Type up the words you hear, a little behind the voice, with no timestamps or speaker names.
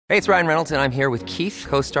Hey, it's Ryan Reynolds, and I'm here with Keith,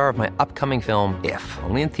 co-star of my upcoming film, If,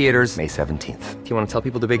 only in theaters May 17th. Do you want to tell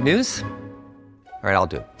people the big news? All right, I'll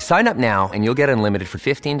do it. Sign up now and you'll get unlimited for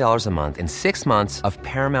 $15 a month and 6 months of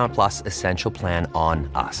Paramount Plus Essential Plan on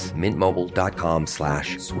us.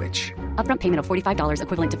 MintMobile.com/switch. Upfront payment of $45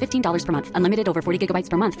 equivalent to $15 per month. Unlimited over 40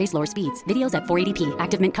 gigabytes per month. Face lower speeds. Videos at 480p.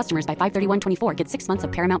 Active Mint customers by 531.24 get 6 months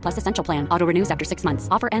of Paramount Plus Essential Plan. Auto renews after 6 months.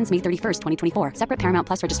 Offer ends May 31st, 2024. Separate Paramount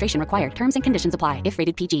Plus registration required. Terms and conditions apply if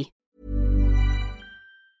rated PG.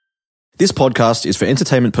 This podcast is for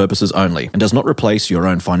entertainment purposes only and does not replace your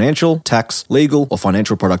own financial, tax, legal, or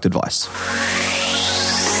financial product advice.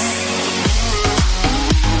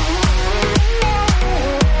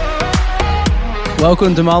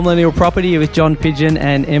 Welcome to My Millennial Property with John Pidgeon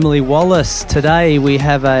and Emily Wallace. Today we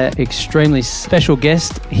have an extremely special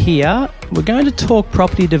guest here. We're going to talk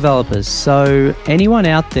property developers. So anyone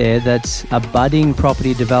out there that's a budding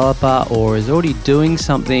property developer or is already doing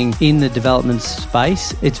something in the development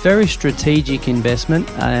space, it's very strategic investment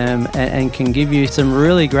and can give you some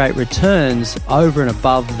really great returns over and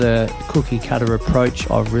above the cookie cutter approach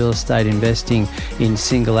of real estate investing in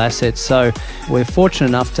single assets. So we're fortunate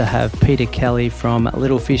enough to have Peter Kelly from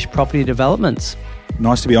Little Fish Property Developments.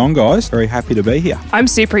 Nice to be on, guys. Very happy to be here. I'm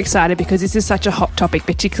super excited because this is such a hot topic,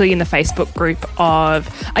 particularly in the Facebook group of,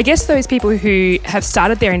 I guess, those people who have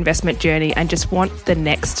started their investment journey and just want the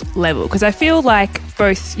next level. Because I feel like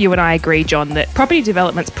both you and I agree, John, that property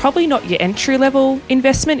development's probably not your entry-level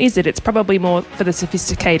investment, is it? It's probably more for the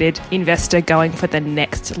sophisticated investor going for the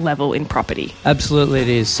next level in property. Absolutely it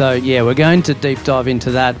is. So, yeah, we're going to deep dive into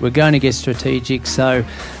that. We're going to get strategic. So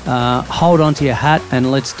hold on to your hat and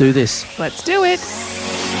let's do this. Let's do it.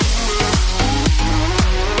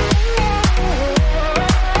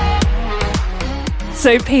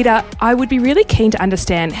 So, Peter, I would be really keen to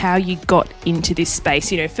understand how you got into this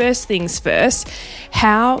space. You know, first things first,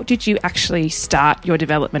 how did you actually start your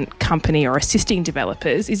development company or assisting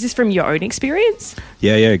developers? Is this from your own experience?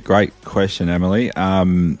 Yeah, great question, Emily.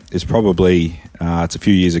 It's probably, it's a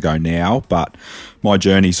few years ago now, but my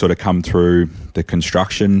journey sort of come through the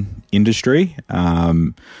construction industry,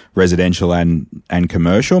 residential and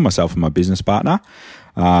commercial, myself and my business partner.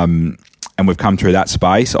 And we've come through that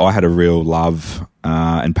space. I had a real love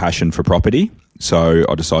and passion for property, so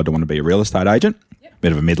I decided to want to be a real estate agent. Yep.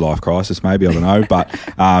 Bit of a midlife crisis, maybe, I don't know, but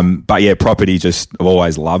yeah, property. I've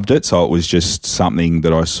always loved it, so it was just something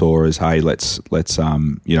that I saw as, hey, let's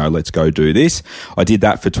go do this. I did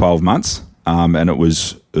that for 12 months, and it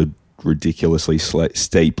was a ridiculously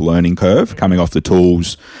steep learning curve coming off the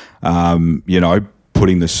tools.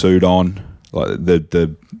 Putting the suit on, like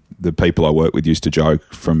the people I work with used to joke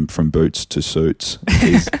from boots to suits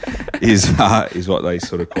is what they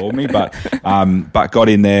sort of called me. But got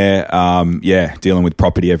in there, dealing with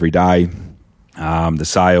property every day, the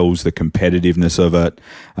sales, the competitiveness of it.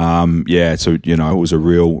 So, it was a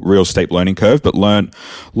real steep learning curve, but learn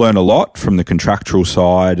a lot from the contractual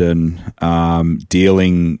side and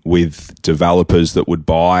dealing with developers that would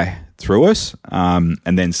buy through us and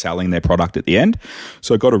then selling their product at the end.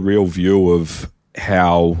 So I got a real view of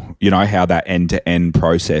how that end-to-end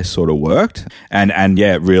process sort of worked. And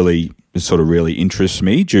it really interests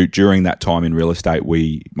me. During that time in real estate,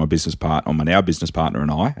 my business partner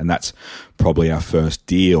and I, and that's probably our first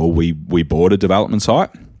deal, we bought a development site.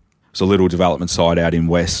 It's a little development site out in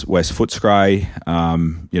West Footscray,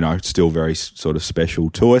 still very sort of special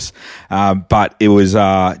to us. But it was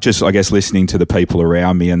just, I guess, listening to the people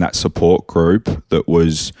around me and that support group that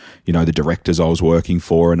was, the directors I was working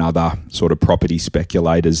for and other sort of property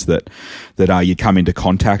speculators that you come into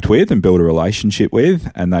contact with and build a relationship with.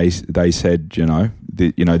 And they said,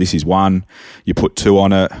 this is one, you put two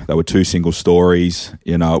on it. They were two single stories.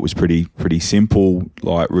 It was pretty simple,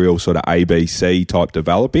 like real sort of ABC type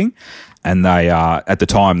developing. And they, at the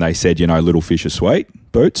time they said, Little Fish are sweet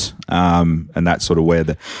boots. And that's sort of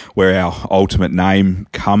where our ultimate name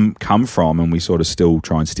come from. And we sort of still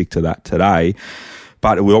try and stick to that today.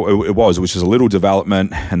 But it was just a little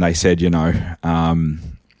development. And they said, you do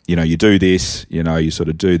this, you sort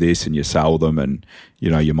of do this and you sell them and,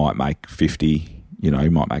 you might make 50, you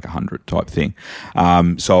might make 100 type thing.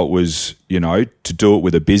 So it was, to do it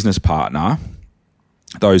with a business partner,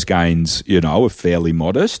 those gains, are fairly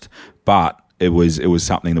modest, but it was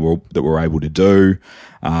something that we're able to do.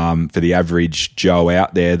 For the average Joe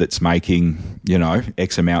out there that's making,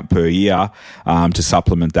 X amount per year, to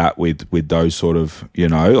supplement that with those sort of,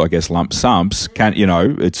 I guess lump sums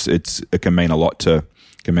it can mean a lot to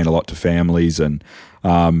families and,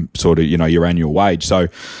 sort of, your annual wage. So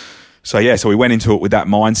So we went into it with that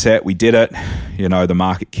mindset. We did it. The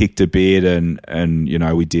market kicked a bit, and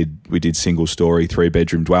we did single story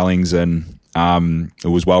 3-bedroom dwellings, and it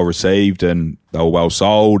was well received, and they were well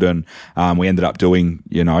sold, and we ended up doing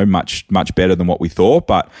much better than what we thought.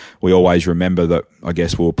 But we always remember that I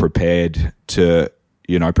guess we were prepared to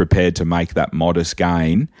make that modest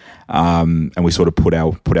gain, and we sort of put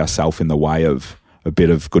ourselves in the way of a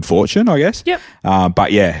bit of good fortune, I guess. Yep.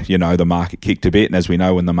 But yeah, the market kicked a bit, and as we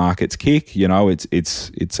know, when the markets kick, it's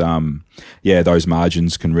those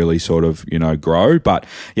margins can really sort of grow. But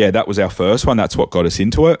yeah, that was our first one. That's what got us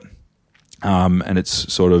into it, and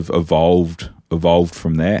it's sort of evolved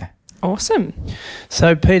from there. Awesome.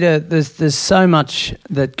 So, Peter, there's so much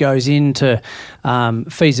that goes into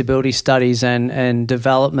feasibility studies and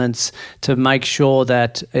developments to make sure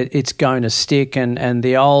that it's going to stick. And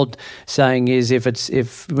the old saying is,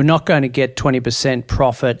 if we're not going to get 20%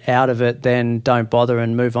 profit out of it, then don't bother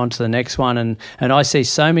and move on to the next one. And I see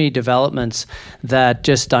so many developments that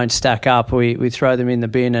just don't stack up. We throw them in the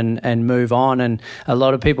bin and move on. And a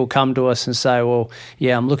lot of people come to us and say, well,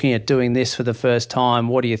 yeah, I'm looking at doing this for the first time.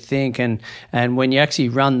 What do you think? And when you actually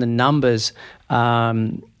run the numbers,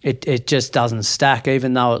 it just doesn't stack,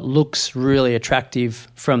 even though it looks really attractive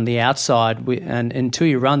from the outside. And until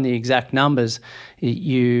you run the exact numbers,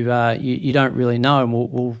 you don't really know. And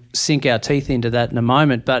we'll sink our teeth into that in a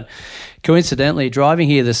moment. But coincidentally, driving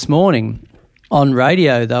here this morning on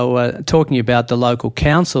radio, they were talking about the local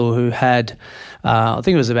council who had, I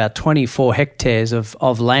think it was about 24 hectares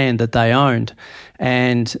of land that they owned,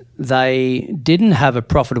 and they didn't have a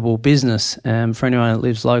profitable business. For anyone that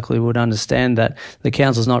lives locally would understand that the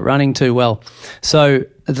council's not running too well. So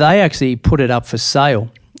they actually put it up for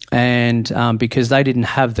sale, and because they didn't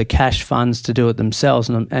have the cash funds to do it themselves.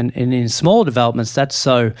 And in small developments, that's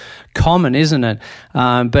so common, isn't it?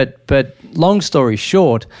 But long story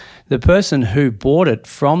short, the person who bought it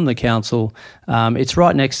from the council, it's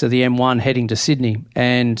right next to the M1 heading to Sydney.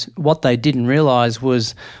 And what they didn't realise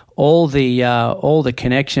was all the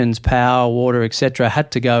connections, power, water, etc.,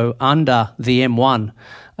 had to go under the M1.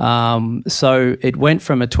 So it went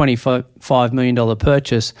from a $25 million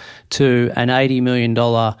purchase to an $80 million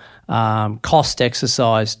cost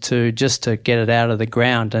exercise to get it out of the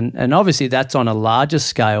ground. And obviously that's on a larger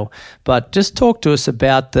scale. But just talk to us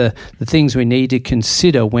about the things we need to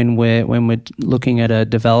consider when we're looking at a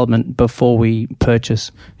development before we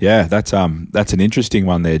purchase. Yeah, that's an interesting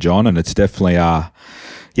one there, John, and it's definitely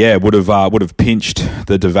would have pinched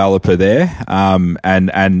the developer there.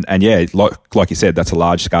 And yeah, like you said, that's a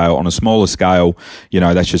large scale. On a smaller scale,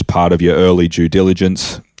 that's just part of your early due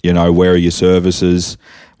diligence. Where are your services?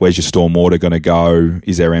 Where's your stormwater going to go?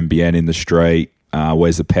 Is there NBN in the street?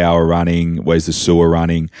 Where's the power running? Where's the sewer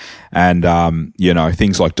running? And,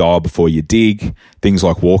 things like dial before you dig, things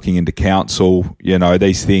like walking into council,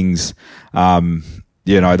 these things,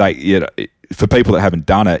 for people that haven't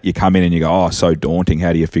done it, you come in and you go, oh, so daunting.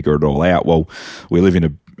 How do you figure it all out? Well, we live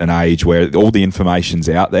in an age where all the information's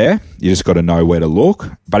out there. You just got to know where to look.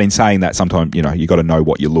 But in saying that, sometimes, you got to know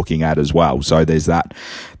what you're looking at as well. So there's that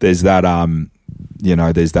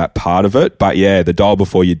part of it. But yeah, the dial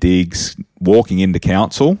before you digs, walking into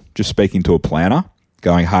council, just speaking to a planner,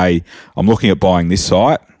 going, hey, I'm looking at buying this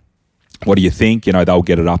site. What do you think? They'll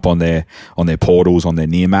get it up on their portals, on their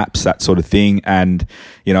near maps, that sort of thing. And,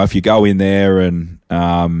 if you go in there and,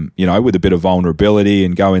 with a bit of vulnerability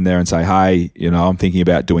and go in there and say, hey, I'm thinking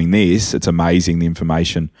about doing this, it's amazing the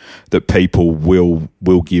information that people will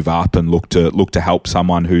give up and look to help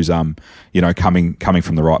someone who's, coming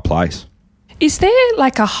from the right place. Is there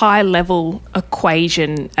like a high level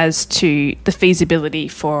equation as to the feasibility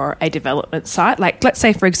for a development site? Like, let's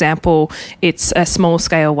say, for example, it's a small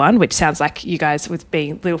scale one, which sounds like you guys with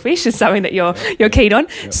being little fish is something that you're keen on.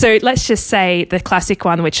 Yep. So let's just say the classic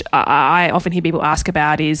one, which I often hear people ask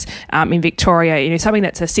about, is in Victoria, something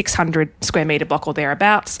that's a 600 square metre block or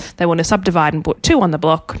thereabouts. They want to subdivide and put 2 on the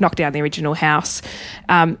block, knock down the original house.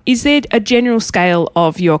 Is there a general scale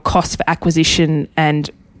of your cost for acquisition and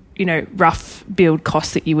rough build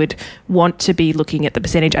costs that you would want to be looking at the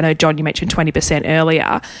percentage? I know, John, you mentioned 20%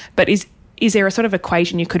 earlier, but is there a sort of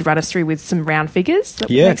equation you could run us through with some round figures that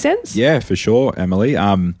would make sense? Yeah, for sure, Emily.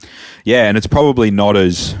 And it's probably not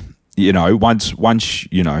as, once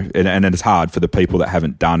and it's hard for the people that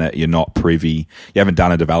haven't done it. You're not privy. You haven't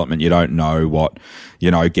done a development. You don't know what,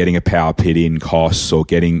 getting a power pit in costs or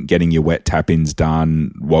getting your wet tap-ins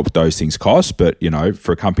done, what those things cost. But,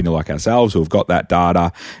 for a company like ourselves who've got that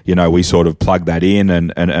data, we sort of plug that in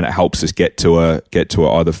and it helps us get to a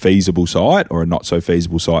either feasible site or a not so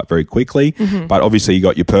feasible site very quickly. Mm-hmm. But obviously you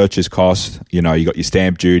got your purchase cost, you got your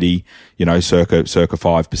stamp duty, circa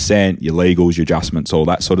 5%, your legals, your adjustments, all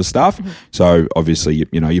that sort of stuff. Mm-hmm. So obviously,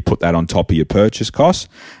 you put that on top of your purchase costs.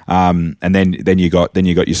 And then you got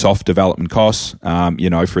your soft development costs,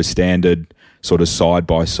 for a standard sort of side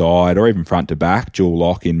by side or even front to back dual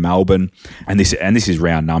lock in Melbourne. And this is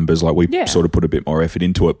round numbers. Like we sort of put a bit more effort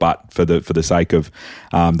into it, but for the sake of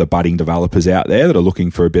the budding developers out there that are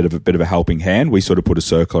looking for a bit of a helping hand, we sort of put a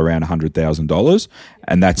circle around $100,000,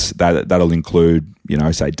 and that'll include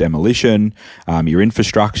say demolition, your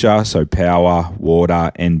infrastructure, so power,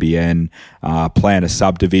 water, NBN, plan a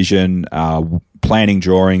subdivision, planning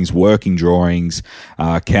drawings, working drawings,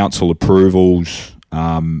 council approvals.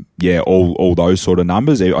 All those sort of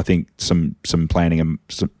numbers. I think some planning and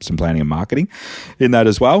marketing in that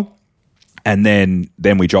as well. And then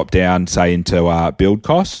we drop down, say, into build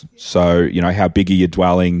costs. So, how big are your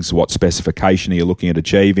dwellings? What specification are you looking at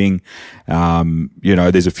achieving?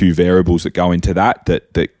 There's a few variables that go into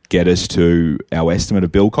that get us to our estimate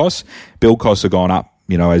of build costs. Build costs have gone up,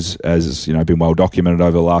 as been well documented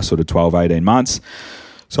over the last sort of 12, 18 months.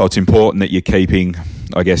 So it's important that you're keeping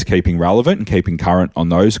relevant and keeping current on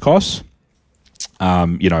those costs.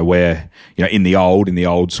 Where in the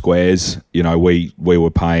old squares, we were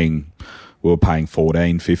paying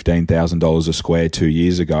 $14,000-$15,000 a square 2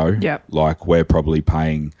 years ago. Yep. Like we're probably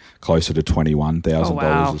paying closer to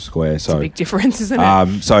 $21,000 a square. So it's a big difference, isn't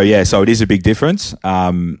it? So it is a big difference.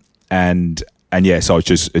 So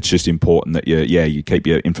it's just important that you keep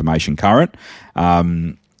your information current.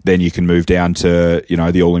 Then you can move down to,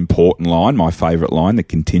 the all-important line, my favourite line, the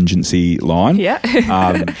contingency line. Yeah.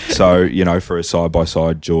 For a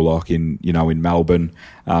side-by-side dual lock in Melbourne,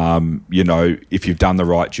 if you've done the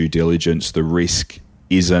right due diligence, the risk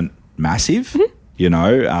isn't massive,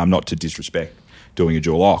 not to disrespect doing a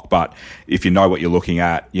dual lock, but if you know what you're looking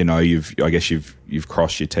at, you've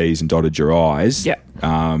crossed your T's and dotted your I's. Yeah.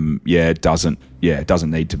 It doesn't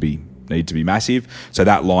need to be massive. So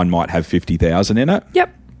that line might have 50,000 in it.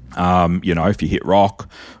 Yep. If you hit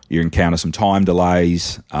rock, you encounter some time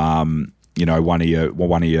delays. One of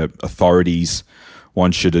your authorities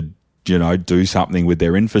wants you to, do something with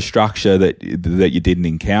their infrastructure that you didn't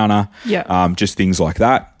encounter. Yeah. Just things like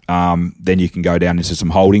that. Then you can go down into some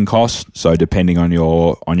holding costs. So depending on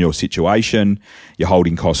your situation, your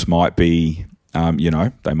holding costs might be,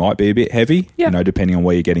 they might be a bit heavy. Yeah. Depending on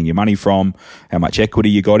where you're getting your money from, how much equity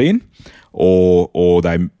you got in. Or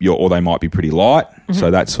they might be pretty light. Mm-hmm.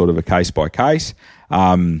 So that's sort of a case by case.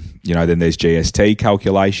 Then there's GST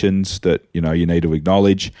calculations that you need to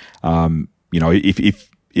acknowledge.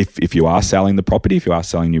 If you are selling the property, if you are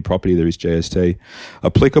selling new property, there is GST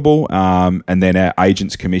applicable. And then our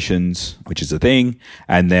agents' commissions, which is a thing.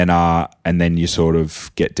 And then you sort of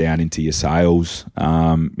get down into your sales,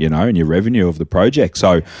 and your revenue of the project.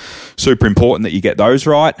 So super important that you get those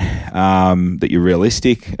right, that you're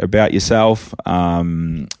realistic about yourself.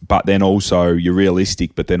 But then also you're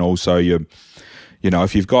realistic, but then also you're,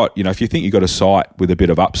 if you think you've got a site with a bit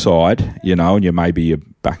of upside, and you're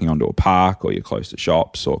backing onto a park or you're close to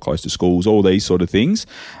shops or close to schools, all these sort of things,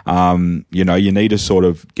 you need to sort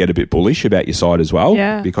of get a bit bullish about your site as well.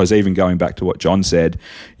 Yeah. Because even going back to what John said,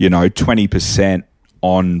 20%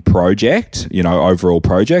 on project, overall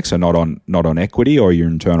projects, so not on equity or your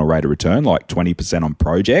internal rate of return, like 20% on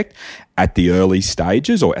project at the early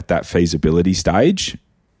stages or at that feasibility stage,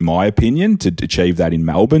 my opinion, to achieve that in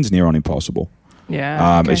Melbourne's near on impossible.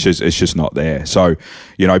 Yeah. Okay. It's just not there. So,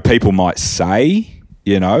 people might say,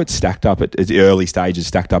 it's stacked up at the early stages,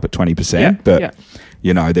 stacked up at 20%, but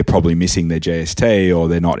they're probably missing their GST, or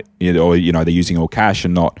they're not, they're using all cash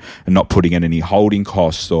and not putting in any holding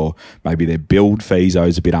costs, or maybe their build fees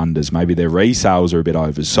owes a bit unders, maybe their resales are a bit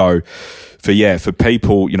overs. So, for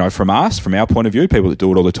people, from our point of view, people that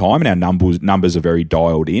do it all the time, and our numbers are very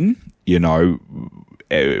dialed in.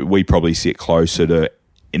 We probably sit closer to,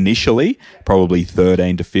 initially, probably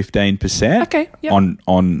 13 to 15%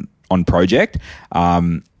 on project,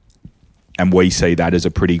 and we see that as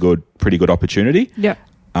a pretty good opportunity. Yeah.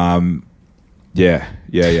 Yeah,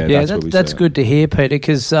 that's good to hear, Peter,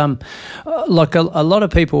 because like a lot of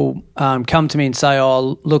people come to me and say,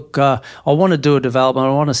 oh, look, I want to do a development,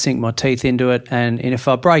 I want to sink my teeth into it, and if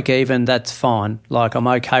I break even, that's fine. Like, I'm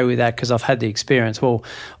okay with that because I've had the experience. Well,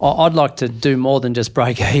 I'd like to do more than just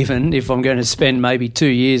break even if I'm going to spend maybe 2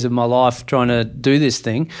 years of my life trying to do this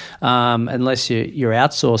thing, unless you're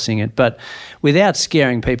outsourcing it. But without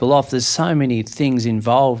scaring people off, there's so many things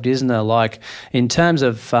involved, isn't there? Like, in terms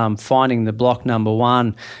of finding the block number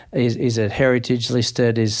one, is it heritage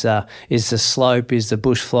listed? Is the slope? Is the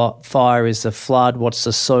bush fire? Is the flood? What's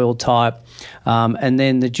the soil type? And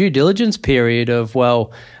then the due diligence period of,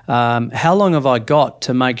 how long have I got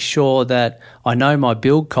to make sure that I know my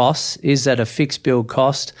build costs? Is that a fixed build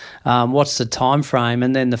cost? What's the time frame?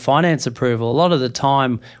 And then the finance approval. A lot of the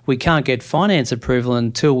time we can't get finance approval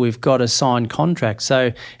until we've got a signed contract.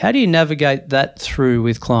 So how do you navigate that through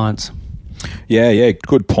with clients? Yeah,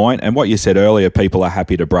 good point. And what you said earlier, people are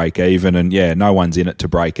happy to break even, and no one's in it to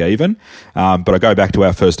break even. But I go back to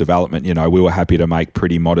our first development. We were happy to make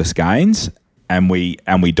pretty modest gains, and we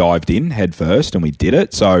dived in head first, and we did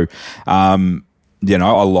it. So,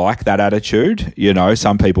 I like that attitude.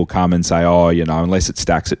 Some people come and say, unless it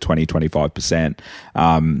stacks at 20-25%,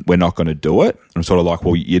 we're not going to do it. I'm sort of like,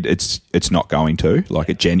 well, it's not going to. Like,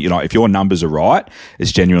 if your numbers are right,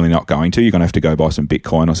 it's genuinely not going to. You're going to have to go buy some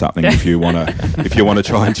Bitcoin or something if you want to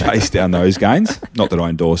try and chase down those gains. Not that I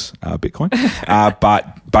endorse Bitcoin,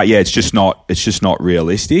 but yeah, it's just not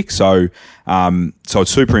realistic. So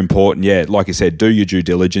it's super important. Yeah, like I said, do your due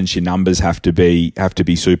diligence. Your numbers have to be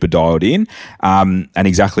super dialed in. And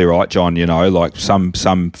exactly right, John. Like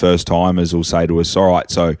some first timers will say to us, all right,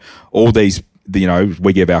 so all these,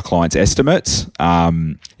 we give our clients estimates,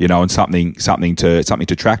 and something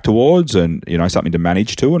to track towards, and something to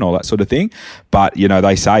manage to, and all that sort of thing. But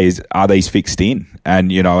they say, are these fixed in?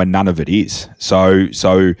 And and none of it is. So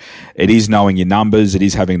it is knowing your numbers. It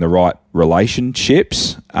is having the right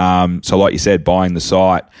relationships. So like you said, buying the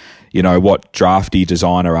site. What drafty,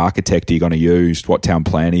 designer, architect are you going to use? What town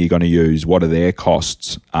planner are you going to use? What are their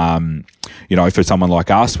costs? For someone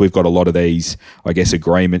like us, we've got a lot of these, I guess,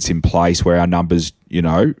 agreements in place where our numbers,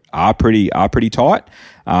 are pretty tight,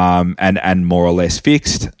 and more or less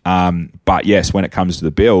fixed. But yes, when it comes to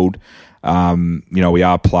the build, we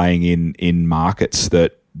are playing in markets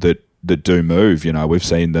that do move. We've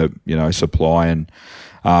seen the, supply and,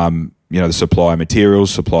 the supply of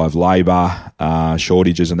materials, supply of labour,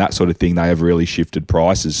 shortages and that sort of thing, they have really shifted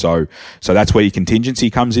prices. So that's where your contingency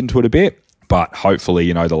comes into it a bit. But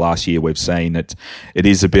hopefully, the last year we've seen that it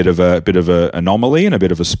is a bit of a anomaly and a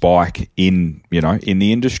bit of a spike in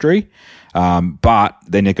the industry. But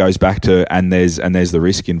then it goes back to, and there's the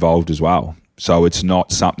risk involved as well. So it's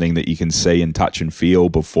not something that you can see and touch and feel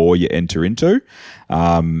before you enter into.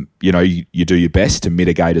 You do your best to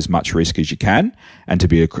mitigate as much risk as you can and to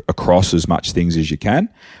be across as much things as you can.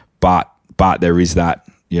 But there is that,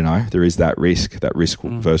 that risk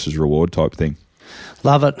versus reward type thing.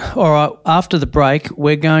 Love it. All right. After the break,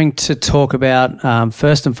 we're going to talk about,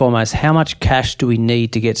 first and foremost, how much cash do we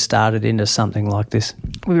need to get started into something like this?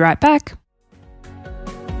 We'll be right back.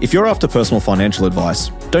 If you're after personal financial advice,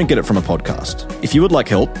 don't get it from a podcast. If you would like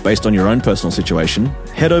help based on your own personal situation,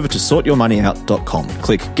 head over to sortyourmoneyout.com.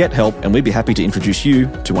 Click Get Help and we'd be happy to introduce you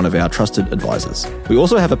to one of our trusted advisors. We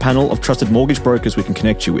also have a panel of trusted mortgage brokers we can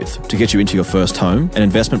connect you with to get you into your first home, an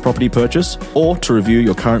investment property purchase, or to review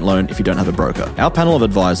your current loan if you don't have a broker. Our panel of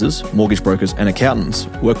advisors, mortgage brokers and accountants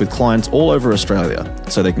work with clients all over Australia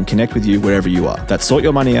so they can connect with you wherever you are. That's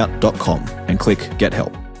sortyourmoneyout.com and click Get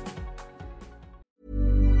Help.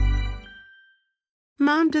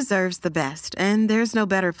 Mom deserves the best, and there's no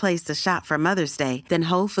better place to shop for Mother's Day than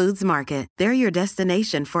Whole Foods Market. They're your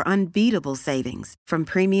destination for unbeatable savings, from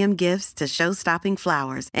premium gifts to show-stopping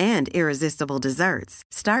flowers and irresistible desserts.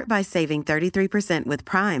 Start by saving 33% with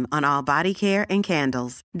Prime on all body care and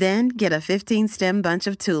candles. Then get a 15-stem bunch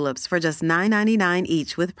of tulips for just $9.99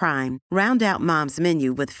 each with Prime. Round out Mom's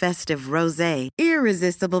menu with festive rosé,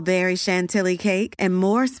 irresistible berry chantilly cake, and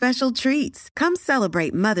more special treats. Come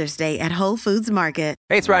celebrate Mother's Day at Whole Foods Market.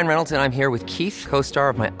 Hey, it's Ryan Reynolds, and I'm here with Keith, co-star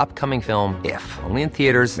of my upcoming film, If, only in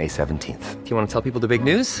theaters May 17th. Do you want to tell people the big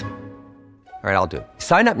news? All right, I'll do it.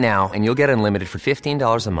 Sign up now and you'll get unlimited for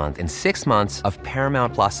 $15 a month and 6 months of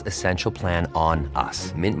Paramount Plus Essential Plan on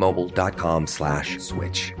us.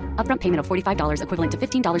 MintMobile.com/switch. Upfront payment of $45 equivalent to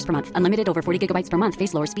 $15 per month. Unlimited over 40 gigabytes per month.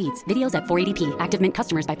 Face lower speeds. Videos at 480p. Active Mint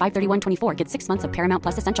customers by 531.24 get 6 months of Paramount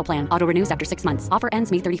Plus Essential Plan. Auto renews after 6 months. Offer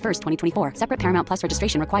ends May 31st, 2024. Separate Paramount Plus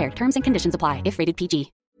registration required. Terms and conditions apply if rated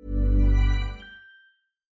PG.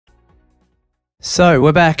 So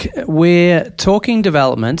we're back. We're talking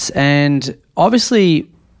developments, and obviously,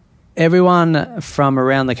 everyone from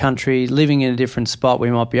around the country living in a different spot, we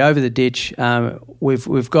might be over the ditch.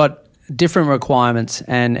 We've got different requirements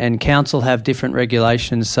and council have different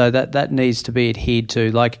regulations, so that needs to be adhered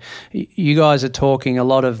to. Like, you guys are talking a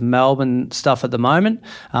lot of Melbourne stuff at the moment.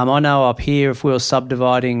 I know up here, if we were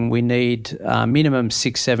subdividing, we need minimum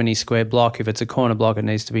 670 square block. If it's a corner block, it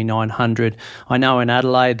needs to be 900. I know in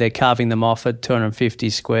Adelaide they're carving them off at 250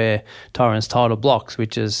 square Torrens title blocks,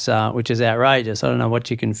 which is outrageous. I don't know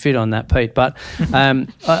what you can fit on that, Pete. But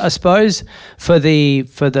I suppose for the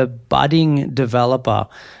budding developer,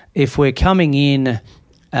 if we're coming in,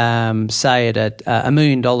 say at $1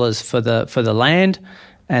 million for the land,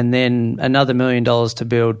 and then another $1 million to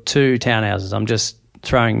build 2 townhouses, I'm just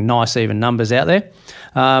throwing nice even numbers out there.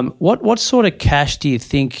 What sort of cash do you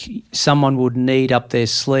think someone would need up their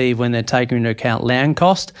sleeve when they're taking into account land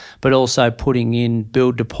cost, but also putting in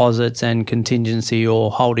build deposits and contingency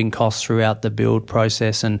or holding costs throughout the build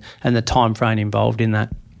process and the time frame involved in that?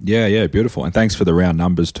 Yeah, beautiful. And thanks for the round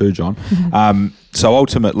numbers too, John. So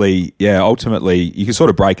ultimately, you can sort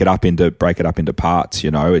of break it up into parts.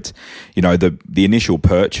 It's the initial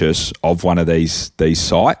purchase of one of these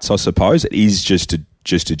sites, I suppose, it is just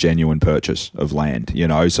a genuine purchase of land.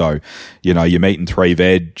 So you're meeting 3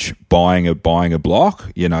 veg, buying a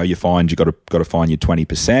block. You find you got to find your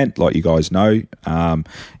 20%, like you guys know.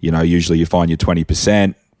 Usually you find your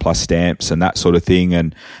 20% plus stamps and that sort of thing,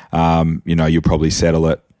 and you'll probably settle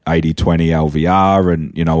it 80-20 LVR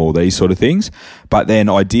and, all these sort of things. But then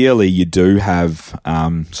ideally you do have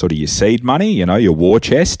sort of your seed money, your war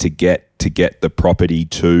chest to get the property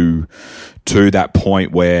to that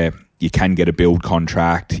point where you can get a build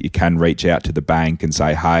contract, you can reach out to the bank and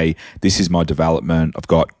say, hey, this is my development, I've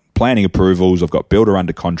got planning approvals, I've got builder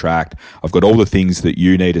under contract, I've got all the things that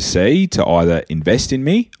you need to see to either invest in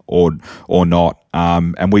me or not.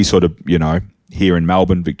 And we sort of, here in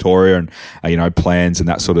Melbourne, Victoria, and plans and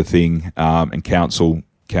that sort of thing, and council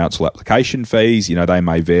application fees, they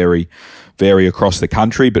may vary across the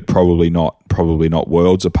country, but probably not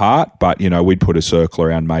worlds apart. But we'd put a circle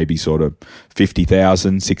around maybe sort of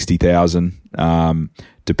 50,000, 60,000,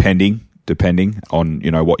 depending on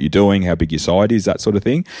what you're doing, how big your site is, that sort of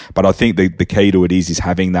thing. But I think the key to it is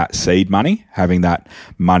having that seed money, having that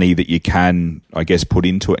money that you can, I guess, put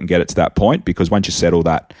into it and get it to that point. Because once you settle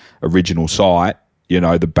that original site,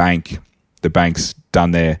 the bank's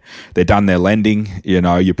done their lending.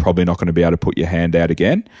 You're probably not going to be able to put your hand out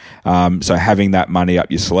again. So having that money up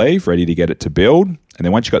your sleeve, ready to get it to build, and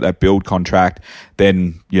then once you've got that build contract,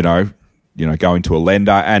 then going to a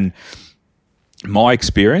lender. And my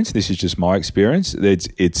experience, this is just my experience,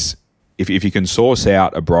 it's if you can source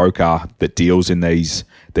out a broker that deals in these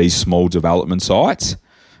small development sites,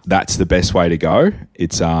 that's the best way to go.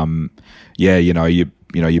 It's your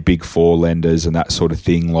big 4 lenders and that sort of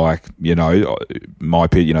thing, like, my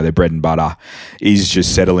opinion, their bread and butter is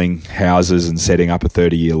just settling houses and setting up a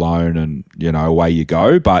 30-year loan and, away you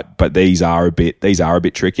go. But these are a bit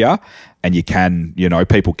trickier, and you can,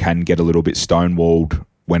 people can get a little bit stonewalled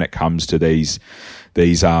when it comes to these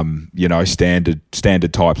standard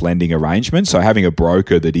type lending arrangements. So having a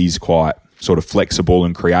broker that is quite sort of flexible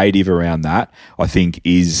and creative around that, I think,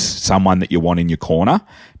 is someone that you want in your corner,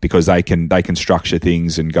 because they can structure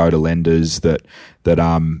things and go to lenders that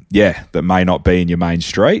may not be in your main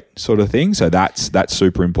street, sort of thing. So that's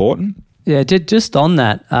super important. Yeah, just on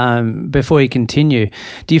that, before you continue,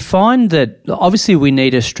 do you find that obviously we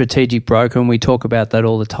need a strategic broker, and we talk about that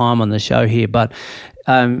all the time on the show here, but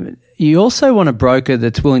you also want a broker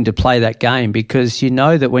that's willing to play that game, because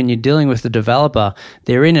that when you're dealing with the developer,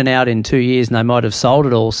 they're in and out in 2 years and they might have sold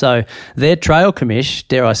it all. So their trail commish,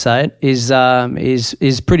 dare I say it, is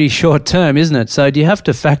pretty short term, isn't it? So do you have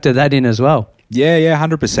to factor that in as well? Yeah,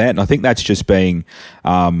 100%. And I think that's just being,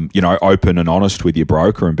 open and honest with your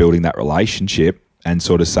broker and building that relationship and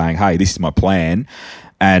sort of saying, hey, this is my plan,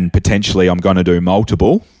 and potentially I'm going to do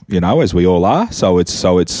multiple, as we all are. So it's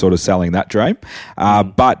sort of selling that dream.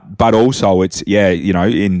 But also it's,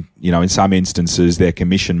 in some instances their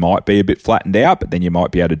commission might be a bit flattened out, but then you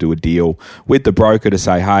might be able to do a deal with the broker to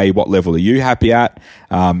say, hey, what level are you happy at?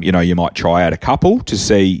 You might try out a couple to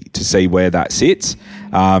see where that sits,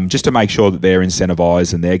 just to make sure that they're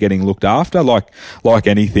incentivized and they're getting looked after. Like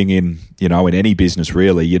anything in you know, in any business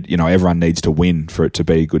really, you know, everyone needs to win for it to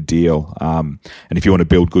be a good deal. And if you want to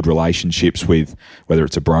build good relationships with whether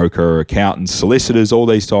it's a broker, accountants, solicitors, all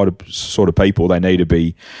these sort of people, they need to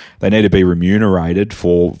be remunerated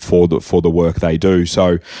for the work they do.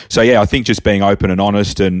 So yeah, I think just being open and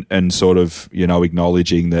honest and sort of, you know,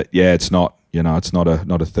 acknowledging that, yeah, it's not a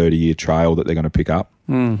 30-year trail that they're going to pick up.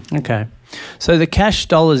 Okay. So the cash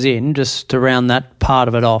dollars in, just to round that part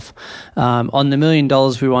of it off, on the $1 million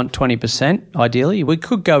we want 20% ideally. We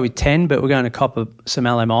could go with 10, but we're going to cop some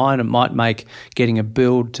LMI and it might make getting a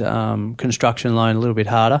build construction loan a little bit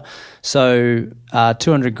harder. So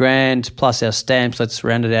 $200,000 plus our stamps, let's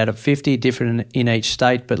round it out at 50, different in each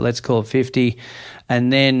state, but let's call it 50.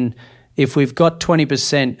 And then if we've got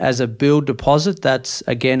 20% as a build deposit, that's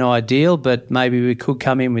again ideal, but maybe we could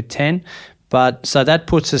come in with 10. But so that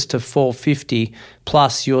puts us to 450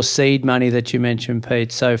 plus your seed money that you mentioned,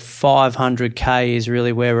 Pete. So 500K is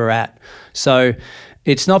really where we're at. So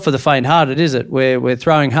it's not for the faint-hearted, is it? We're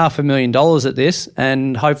throwing $500,000 at this,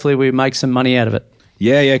 and hopefully we make some money out of it.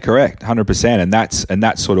 Yeah, correct, 100%, and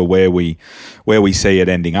that's sort of where we see it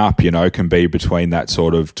ending up. You know, can be between that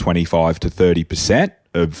sort of 25 to 30%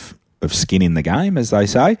 of skin in the game, as they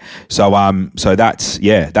say. So that's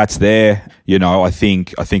there. You know, I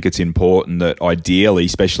think it's important that ideally,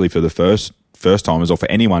 especially for the first timers or for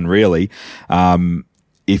anyone really,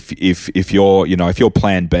 if your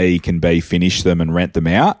plan B can be finish them and rent them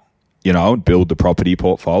out, you know, and build the property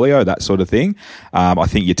portfolio, that sort of thing. I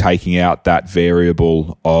think you're taking out that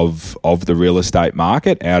variable of the real estate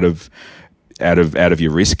market out of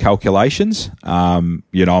your risk calculations.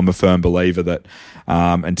 You know, I'm a firm believer that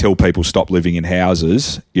until people stop living in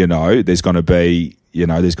houses, you know, there's going to be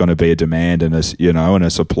a demand and a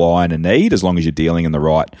supply and a need, as long as you're dealing in the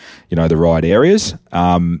right areas.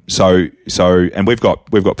 And we've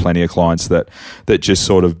got plenty of clients that just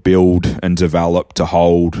sort of build and develop to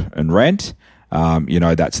hold and rent. You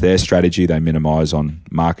know, that's their strategy. They minimise on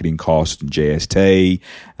marketing cost and GST, they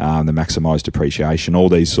maximise depreciation, all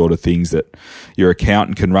these sort of things that your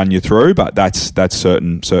accountant can run you through. But that's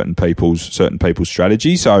certain people's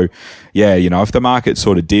strategy. So, yeah, you know, if the market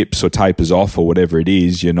sort of dips or tapers off or whatever it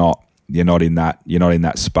is, you're not in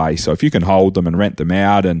that space. So if you can hold them and rent them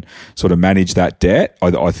out and sort of manage that debt,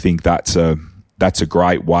 I think that's a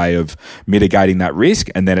great way of mitigating that risk.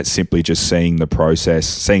 And then it's simply just seeing the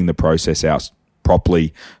process out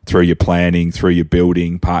properly through your planning, through your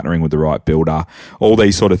building, partnering with the right builder, all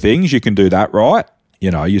these sort of things. You can do that right. You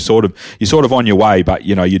know, you're sort of on your way, but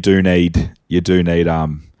you know, you do need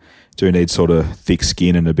sort of thick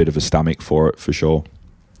skin and a bit of a stomach for it, for sure.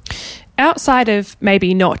 Outside of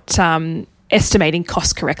maybe not estimating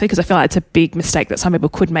costs correctly, because I feel like it's a big mistake that some people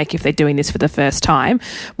could make if they're doing this for the first time,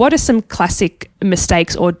 what are some classic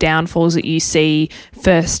mistakes or downfalls that you see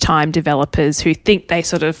first-time developers who think they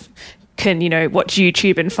sort of can, you know, watch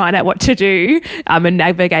YouTube and find out what to do and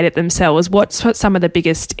navigate it themselves? What's some of the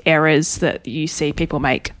biggest errors that you see people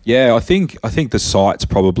make? Yeah, I think the site's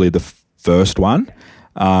probably the first one.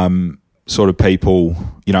 Sort of people,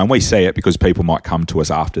 you know, and we see it because people might come to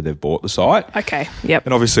us after they've bought the site. Okay, yep.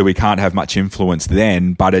 And obviously we can't have much influence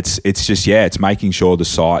then, but it's just, yeah, it's making sure the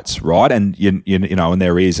site's right. And, you know, and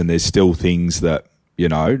there's still things that, you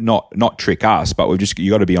know, not trick us, but you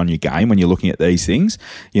got to be on your game when you're looking at these things.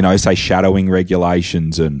 You know, say shadowing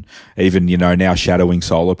regulations and even, you know, now shadowing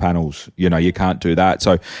solar panels. You know, you can't do that.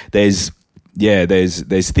 So there's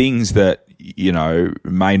things that, you know,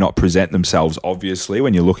 may not present themselves obviously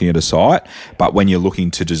when you're looking at a site, but when you're looking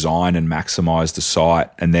to design and maximize the site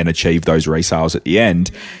and then achieve those resales at the end,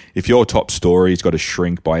 if your top story's got to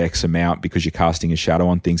shrink by X amount because you're casting a shadow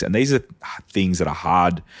on things, and these are things that are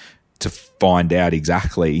hard to find out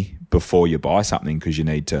exactly before you buy something, because you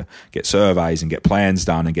need to get surveys and get plans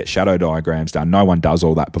done and get shadow diagrams done. No one does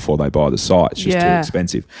all that before they buy the site. It's just too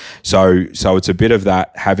expensive. So it's a bit of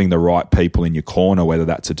that, having the right people in your corner, whether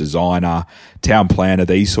that's a designer, town planner,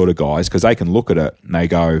 these sort of guys, because they can look at it and they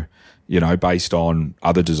go, you know, based on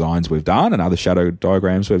other designs we've done and other shadow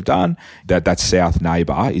diagrams we've done, that south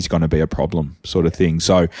neighbour is going to be a problem, sort of thing.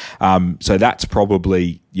 So that's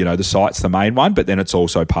probably, you know, the site's the main one, but then it's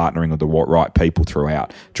also partnering with the right people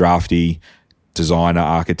throughout. Drafty, designer,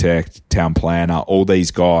 architect, town planner, all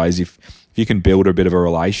these guys. If you can build a bit of a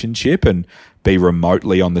relationship and be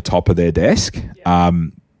remotely on the top of their desk,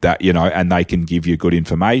 that, you know, and they can give you good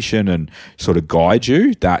information and sort of guide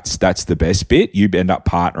you, that's the best bit. You end up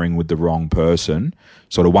partnering with the wrong person.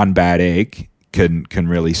 Sort of one bad egg can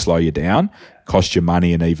really slow you down, cost you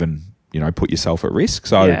money, and even, you know, put yourself at risk.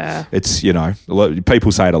 So it's, you know,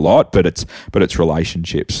 people say it a lot, but it's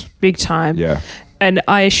relationships. Big time. Yeah. And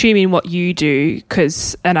I assume in what you do,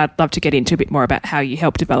 and I'd love to get into a bit more about how you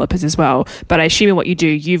help developers as well, but I assume in what you do,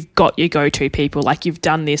 you've got your go-to people, like you've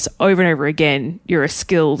done this over and over again. You're a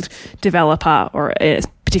skilled developer, or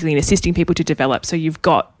particularly in assisting people to develop. So you've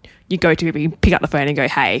got your go-to people. You can pick up the phone and go,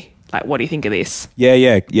 hey, like, what do you think of this?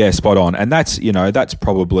 Yeah, spot on. And that's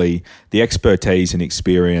probably the expertise and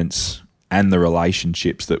experience and the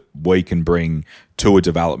relationships that we can bring to a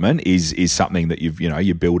development is something that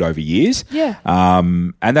you build over years. Yeah.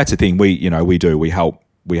 And that's the thing we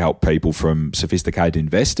help people from sophisticated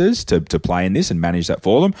investors to play in this and manage that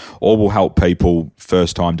for them, or we'll help people,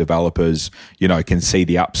 first time developers, can see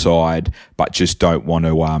the upside but just don't want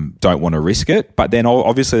to risk it. But then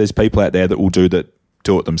obviously there's people out there that will do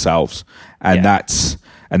it themselves, and that's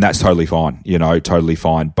totally fine, totally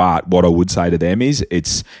fine. But what I would say to them is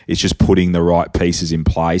it's just putting the right pieces in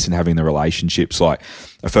place and having the relationships. Like,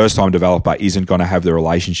 a first-time developer isn't going to have the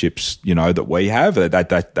relationships, that we have.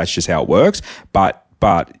 That's just how it works. But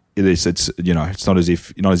it's not as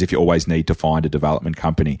if you always need to find a development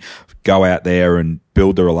company. Go out there and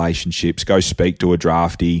build the relationships. Go speak to a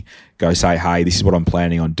drafty. Go say, hey, this is what I'm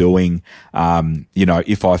planning on doing.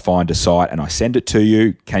 If I find a site and I send it to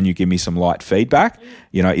you, can you give me some light feedback?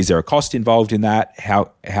 Is there a cost involved in that?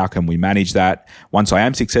 How can we manage that? Once I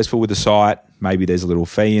am successful with the site, maybe there's a little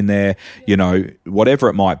fee in there. Whatever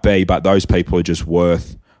it might be. But those people are just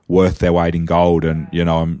worth their weight in gold. And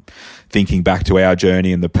I'm thinking back to our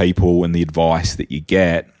journey and the people and the advice that you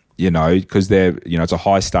get, because it's a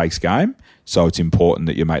high stakes game, so it's important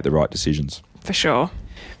that you make the right decisions. For sure.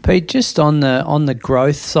 Pete, just on the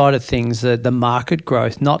growth side of things, the market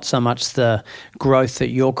growth, not so much the growth that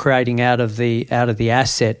you're creating out of the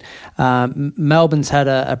asset. Melbourne's had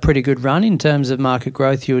a pretty good run in terms of market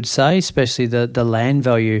growth, you would say, especially the land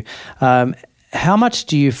value. How much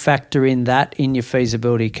do you factor in that in your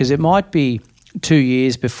feasibility? Because it might be 2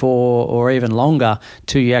 years before, or even longer,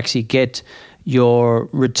 till you actually get your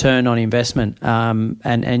return on investment,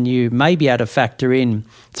 and you may be able to factor in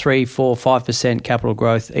 3%, 4%, 5% capital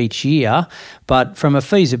growth each year. But from a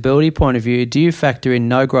feasibility point of view, do you factor in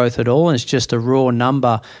no growth at all, and it's just a raw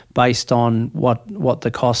number based on what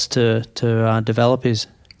the cost to develop is?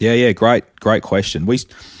 Yeah, great question. We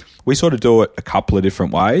sort of do it a couple of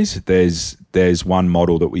different ways. There's one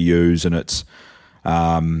model that we use, and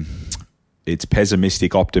it's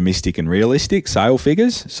pessimistic, optimistic, and realistic sale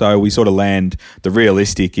figures. So we sort of land, the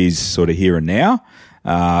realistic is sort of here and now.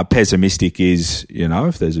 Pessimistic is,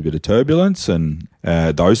 if there's a bit of turbulence and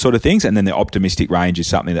those sort of things. And then the optimistic range is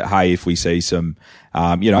something that, hey, if we see some,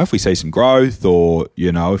 if we see some growth, or,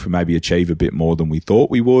 if we maybe achieve a bit more than we thought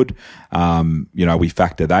we would, we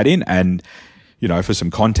factor that in. And, for some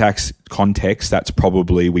context, that's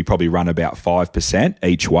we probably run about 5%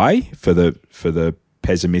 each way for the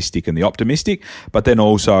pessimistic and the optimistic. But then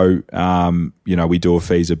also, we do a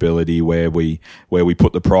feasibility where we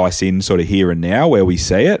put the price in sort of here and now where we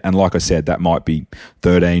see it. And like I said, that might be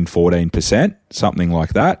 13, 14%, something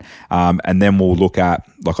like that. And then we'll look at,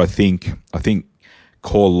 like, I think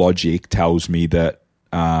CoreLogic tells me that,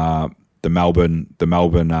 the Melbourne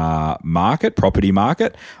property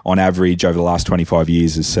market, on average over the last 25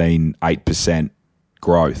 years has seen 8%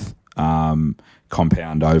 growth,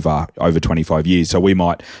 compound over 25 years. So we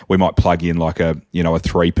might plug in like a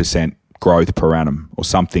 3% growth per annum or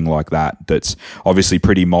something like that. That's obviously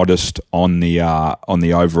pretty modest on the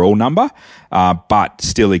overall number, but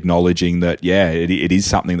still acknowledging that it is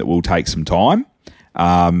something that will take some time.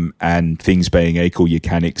 And things being equal, you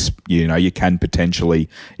can potentially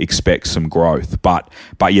expect some growth, but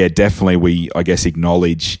definitely we, I guess,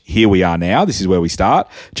 acknowledge here we are now. This is where we start.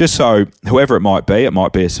 Just so whoever it might be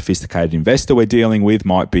a sophisticated investor we're dealing with,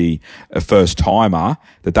 might be a first timer,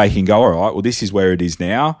 that they can go, all right, well, this is where it is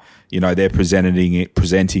now. They're presenting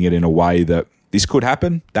it in a way that this could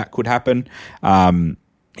happen, that could happen.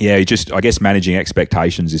 I guess managing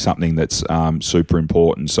expectations is something that's super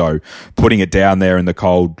important. So putting it down there in the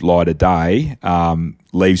cold light of day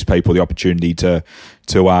leaves people the opportunity to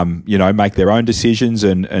make their own decisions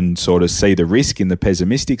and sort of see the risk in the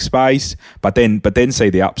pessimistic space, but then see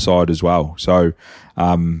the upside as well. So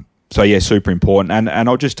super important. And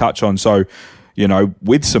I'll just touch on,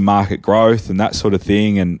 with some market growth and that sort of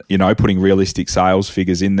thing, and, putting realistic sales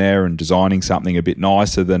figures in there and designing something a bit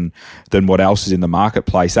nicer than what else is in the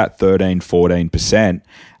marketplace, that 13, 14%,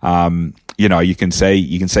 you can see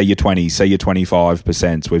your 20, see your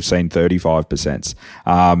 25%. We've seen 35%.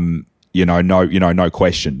 No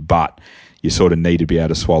question, but you sort of need to be able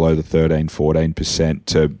to swallow the 13,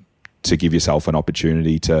 14% to give yourself an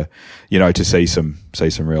opportunity to see some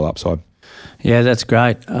real upside. Yeah, that's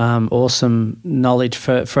great. Awesome knowledge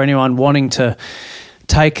for anyone wanting to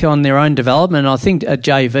take on their own development. I think a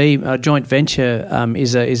JV, a joint venture,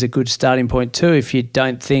 is a good starting point too. If you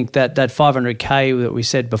don't think that 500K that we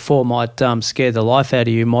said before might scare the life out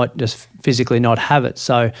of you, might just physically not have it.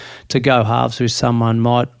 So to go halves with someone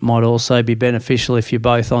might also be beneficial if you're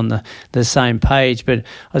both on the same page. But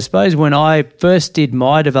I suppose when I first did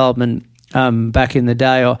my development back in the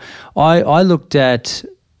day, I looked at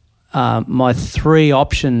my three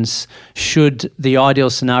options should the ideal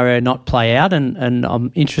scenario not play out, and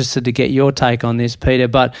I'm interested to get your take on this, Peter.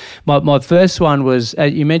 But my first one was,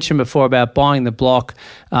 you mentioned before about buying the block,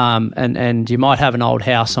 and you might have an old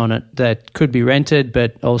house on it that could be rented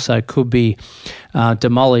but also could be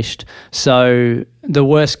demolished. So the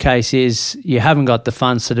worst case is you haven't got the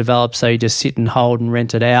funds to develop, so you just sit and hold and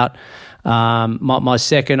rent it out. My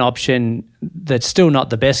second option, that's still not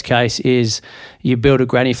the best case, is you build a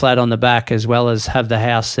granny flat on the back as well as have the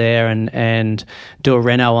house there, and do a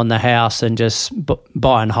reno on the house and just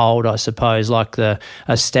buy and hold, I suppose, like a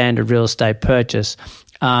standard real estate purchase.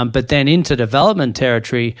 But then into development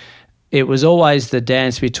territory, it was always the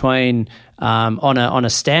dance between on a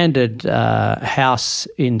standard house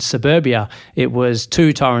in suburbia, it was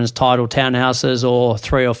 2 Torrens titled townhouses or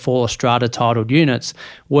 3 or 4 strata titled units,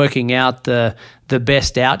 working out the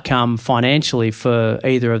best outcome financially for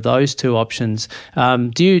either of those two options.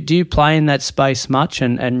 Do you play in that space much,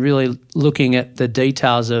 and really looking at the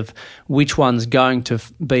details of which one's going to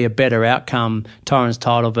be a better outcome, Torrens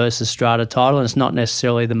title versus strata title? And it's not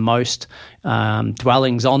necessarily the most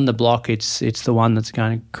dwellings on the block, it's the one that's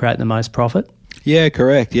going to create the most profit. Yeah,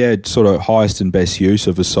 correct. Yeah, sort of highest and best use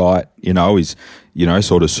of a site, is,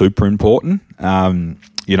 sort of super important.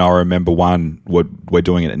 I remember we're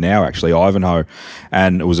doing it now, actually, Ivanhoe,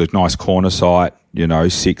 and it was a nice corner site,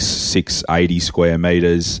 680 square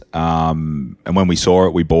metres. And when we saw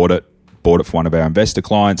it, we bought it for one of our investor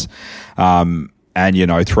clients. And, 3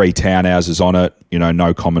 townhouses on it,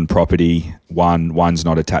 no common property. One's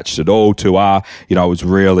not attached at all, 2 are. It was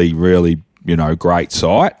really, really, great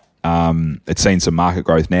site. It's seen some market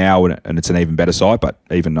growth now, and it's an even better site, but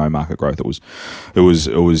even no market growth, it was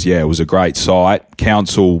a great site.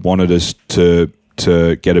 Council wanted us to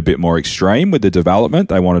get a bit more extreme with the development.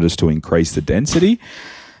 They wanted us to increase the density,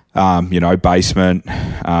 basement,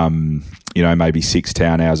 maybe 6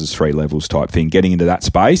 townhouses, 3 levels type thing, getting into that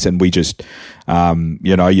space. And we just,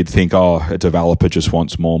 you'd think, a developer just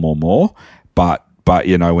wants more, but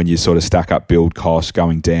when you sort of stack up build costs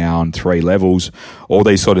going down 3 levels, all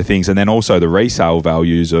these sort of things, and then also the resale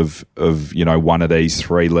values of one of these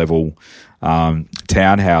 3-level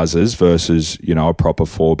townhouses versus a proper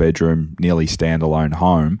 4-bedroom, nearly standalone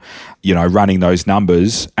home, running those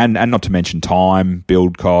numbers, and not to mention time,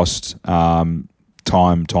 build costs,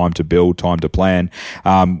 time to build, time to plan.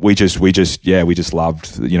 We just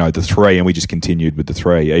loved the 3, and we just continued with the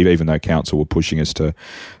 3, even though council were pushing us to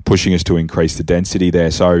increase the density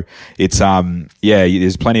there. So it's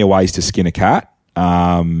there's plenty of ways to skin a cat,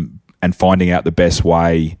 and finding out the best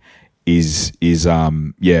way is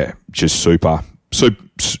just super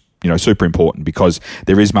important, because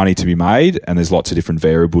there is money to be made and there's lots of different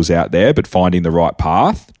variables out there, but finding the right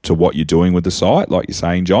path to what you're doing with the site, like you're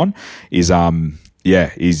saying, John, is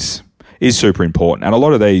super important. And a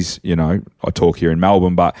lot of these, I talk here in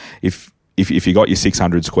Melbourne, but if you got your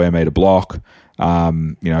 600 square metre block,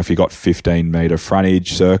 if you got 15 metre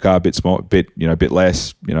frontage, circa, a bit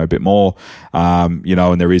less, a bit more,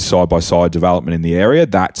 and there is side-by-side development in the area,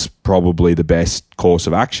 that's probably the best course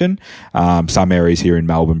of action. Some areas here in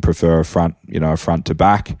Melbourne prefer a front to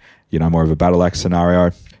back, more of a battle axe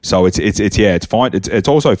scenario. So it's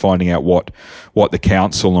also finding out what the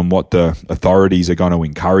council and what the authorities are going to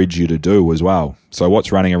encourage you to do as well. So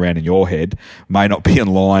what's running around in your head may not be in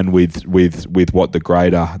line with what the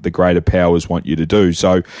greater powers want you to do.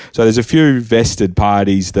 So there's a few vested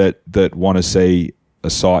parties that want to see a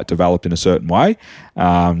site developed in a certain way.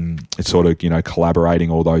 It's sort of collaborating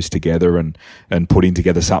all those together and putting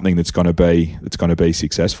together something that's going to be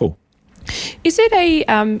successful. Is it a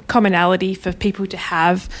commonality for people to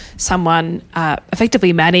have someone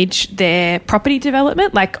effectively manage their property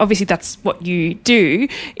development? Like, obviously that's what you do.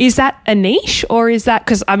 Is that a niche, or is that,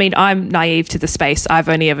 because I'm naive to the space. I've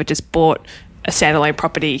only ever just bought a standalone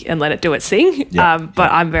property and let it do its thing.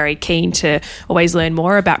 But I'm very keen to always learn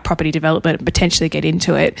more about property development and potentially get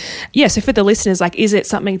into it. Yeah, so for the listeners, is it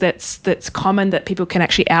something that's common that people can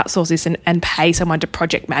actually outsource this and pay someone to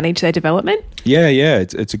project manage their development? Yeah,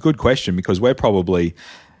 it's a good question, because we're probably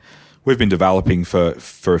we've been developing for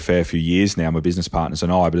a fair few years now, my business partners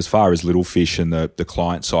and I. But as far as Little Fish and the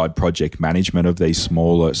client side project management of these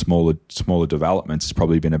smaller developments, it's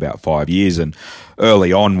probably been about 5 years. And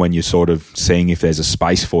early on, when you're sort of seeing if there's a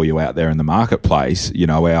space for you out there in the marketplace, you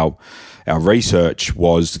know, our research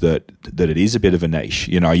was that it is a bit of a niche.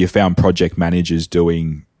 You know, you found project managers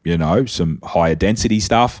doing, you know, some higher density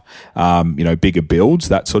stuff, you know, bigger builds,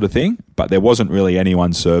 that sort of thing. But there wasn't really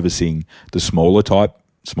anyone servicing the smaller type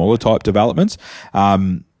developments.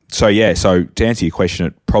 So to answer your question,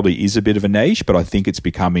 it probably is a bit of a niche, but I think it's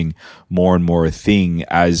becoming more and more a thing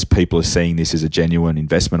as people are seeing this as a genuine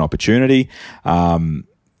investment opportunity.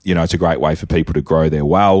 You know, it's a great way for people to grow their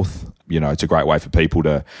wealth. You know, it's a great way for people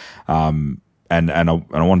to, and I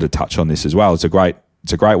wanted to touch on this as well. It's a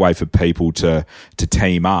great way for people to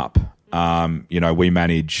team up. You know, we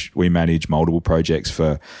manage multiple projects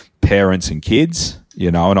for parents and kids. You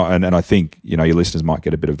know, and I think, you know, your listeners might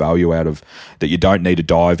get a bit of value out of that. You don't need to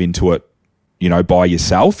dive into it, you know, by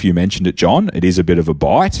yourself. You mentioned it, John. It is a bit of a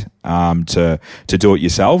bite to do it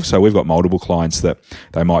yourself. So we've got multiple clients that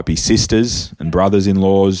they might be sisters and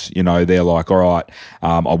brothers-in-laws. You know, they're like, all right,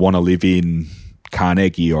 I want to live in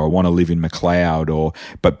Carnegie or I want to live in McLeod,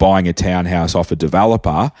 but buying a townhouse off a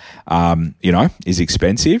developer, you know, is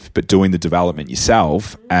expensive, but doing the development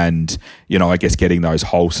yourself and, you know, I guess getting those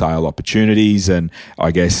wholesale opportunities and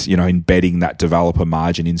I guess, you know, embedding that developer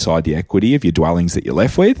margin inside the equity of your dwellings that you're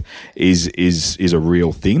left with is a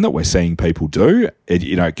real thing that we're seeing people do.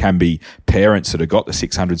 You know, it can be parents that have got the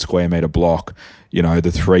 600 square metre block, you know, the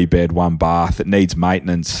 3-bed, 1-bath that needs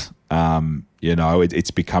maintenance. You know,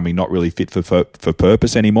 it's becoming not really fit for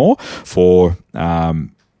purpose anymore for,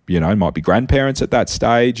 you know, it might be grandparents at that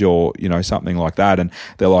stage or, you know, something like that. And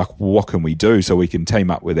they're like, what can we do so we can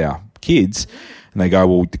team up with our kids? And they go,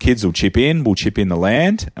 well, the kids will chip in, we'll chip in the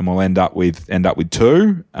land and we'll end up with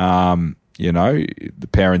 2. You know, the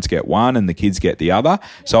parents get one and the kids get the other.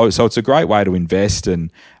 So it's a great way to invest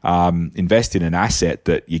and invest in an asset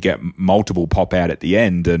that you get multiple pop out at the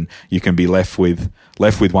end and you can be left with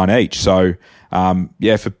one each. So, you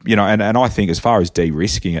know, and I think as far as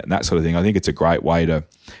de-risking it and that sort of thing, I think it's a great way to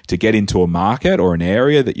get into a market or an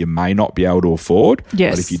area that you may not be able to afford.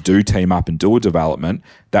 Yes. But if you do team up and do a development,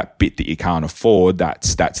 that bit that you can't afford,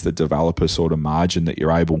 that's the developer sort of margin that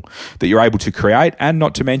you're able to create. And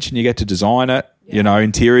not to mention you get to design it, you know,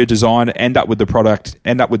 interior design, end up with the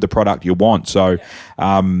product you want. So,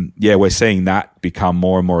 we're seeing that become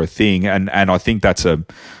more and more a thing. And I think that's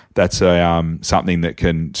something that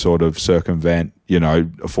can sort of circumvent, you know,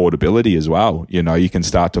 affordability as well. You know, you can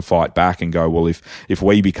start to fight back and go, well, if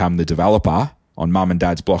we become the developer on mum and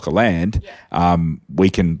dad's block of land, we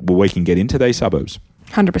can get into these suburbs.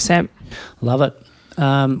 100%. Love it.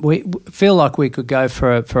 We feel like we could go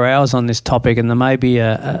for hours on this topic, and there may be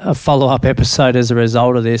a follow-up episode as a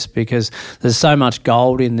result of this because there's so much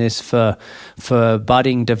gold in this for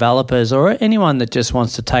budding developers or anyone that just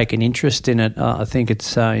wants to take an interest in it. I think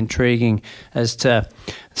it's intriguing as to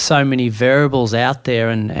so many variables out there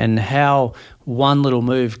and how one little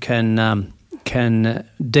move can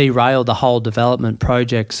derail the whole development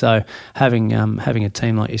project. So having a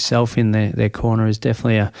team like yourself in their corner is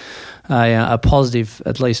definitely a positive,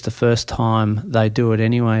 at least the first time they do it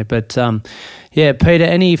anyway. But Peter,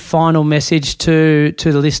 any final message to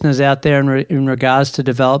the listeners out there in regards to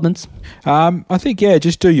developments? I think,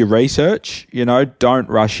 just do your research. You know, don't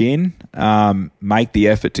rush in. Make the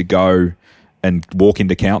effort to go and walk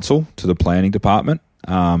into council, to the planning department.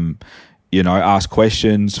 You know, ask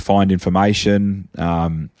questions, find information.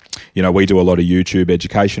 You know, we do a lot of YouTube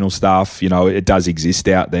educational stuff. You know, it does exist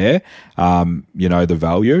out there, you know, the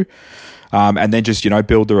value. And then just, you know,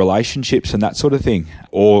 build the relationships and that sort of thing.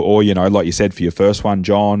 Or, you know, like you said, for your first one,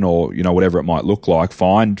 John, or, you know, whatever it might look like,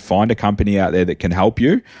 find a company out there that can help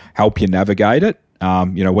you navigate it.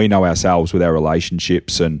 You know, we know ourselves with our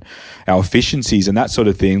relationships and our efficiencies and that sort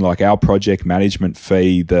of thing, like our project management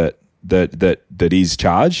fee that is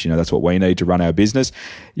charged, you know, that's what we need to run our business.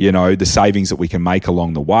 You know, the savings that we can make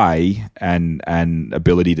along the way and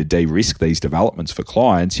ability to de-risk these developments for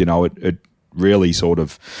clients, you know, it really sort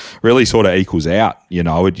of equals out. You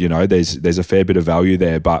know, there's a fair bit of value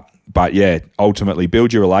there, but yeah, ultimately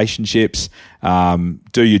build your relationships,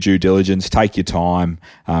 do your due diligence, take your time,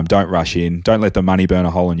 don't rush in, don't let the money burn a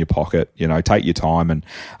hole in your pocket. You know, take your time and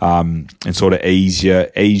sort of ease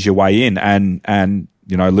your way in and.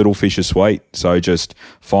 You know, Little Fish is sweet. So just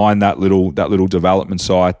find that little development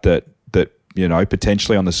site that you know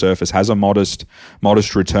potentially on the surface has a modest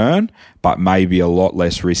return, but maybe a lot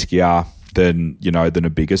less riskier than a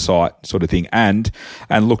bigger site sort of thing. And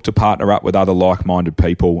look to partner up with other like-minded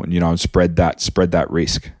people and, you know, and spread that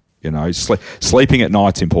risk. Sleeping at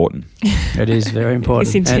night's important. It is very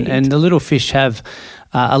important. Yes, indeed. And the little fish have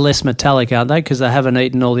are less metallic, aren't they? Because they haven't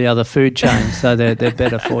eaten all the other food chains, so they're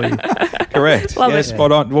better for you. Correct. Love yes, it.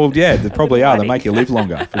 spot on. Well, yeah, they probably are. They make you live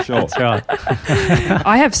longer, for sure. That's right.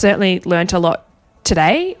 I have certainly learnt a lot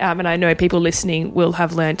today, and I know people listening will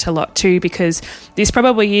have learnt a lot too, because this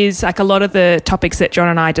probably is like a lot of the topics that John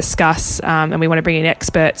and I discuss, and we want to bring in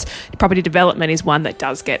experts. Property development is one that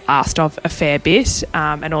does get asked of a fair bit,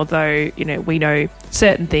 and although we know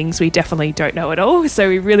certain things, we definitely don't know it all. So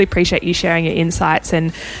we really appreciate you sharing your insights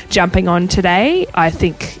and jumping on today. I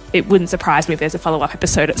think it wouldn't surprise me if there's a follow-up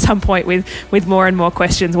episode at some point with more and more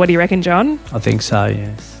questions. What do you reckon, John? I think so,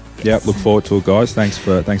 yes. Yep, look forward to it, guys. Thanks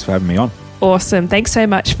for having me on. Awesome. Thanks so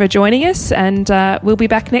much for joining us, and we'll be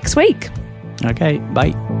back next week. Okay,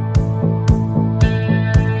 bye.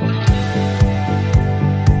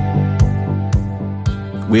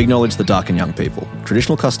 We acknowledge the Darkin Young people,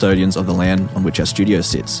 traditional custodians of the land on which our studio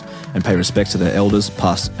sits, and pay respect to their elders,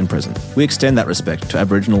 past and present. We extend that respect to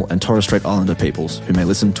Aboriginal and Torres Strait Islander peoples who may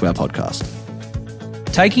listen to our podcast.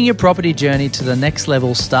 Taking your property journey to the next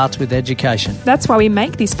level starts with education. That's why we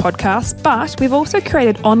make this podcast, but we've also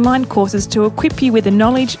created online courses to equip you with the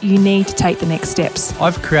knowledge you need to take the next steps.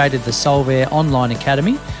 I've created the Solvair Online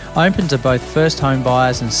Academy, open to both first home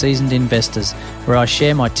buyers and seasoned investors, where I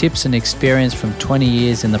share my tips and experience from 20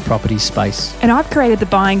 years in the property space. And I've created the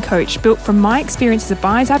Buying Coach, built from my experience as a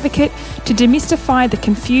buyer's advocate to demystify the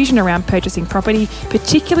confusion around purchasing property,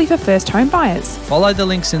 particularly for first home buyers. Follow the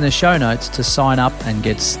links in the show notes to sign up and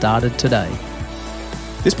get started today.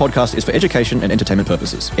 This podcast is for education and entertainment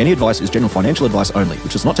purposes. Any advice is general financial advice only,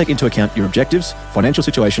 which does not take into account your objectives, financial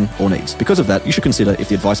situation, or needs. Because of that, you should consider if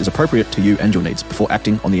the advice is appropriate to you and your needs before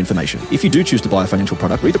acting on the information. If you do choose to buy a financial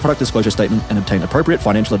product, read the product disclosure statement and obtain appropriate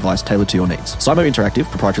financial advice tailored to your needs. Simo Interactive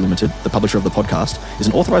Proprietary Limited, the publisher of the podcast, is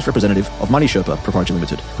an authorised representative of Money Sherpa Proprietary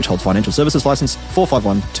Limited, which holds financial services licence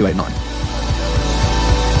 451289.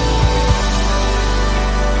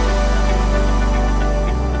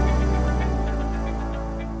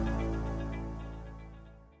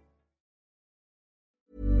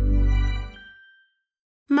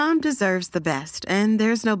 Mom deserves the best, and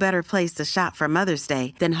there's no better place to shop for Mother's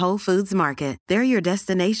Day than Whole Foods Market. They're your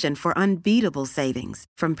destination for unbeatable savings,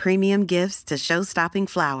 from premium gifts to show-stopping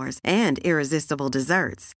flowers and irresistible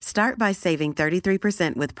desserts. Start by saving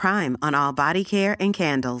 33% with Prime on all body care and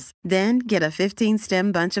candles. Then get a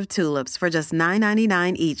 15-stem bunch of tulips for just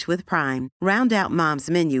 $9.99 each with Prime. Round out Mom's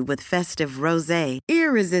menu with festive rosé,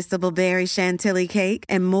 irresistible berry chantilly cake,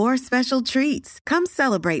 and more special treats. Come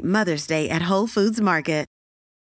celebrate Mother's Day at Whole Foods Market.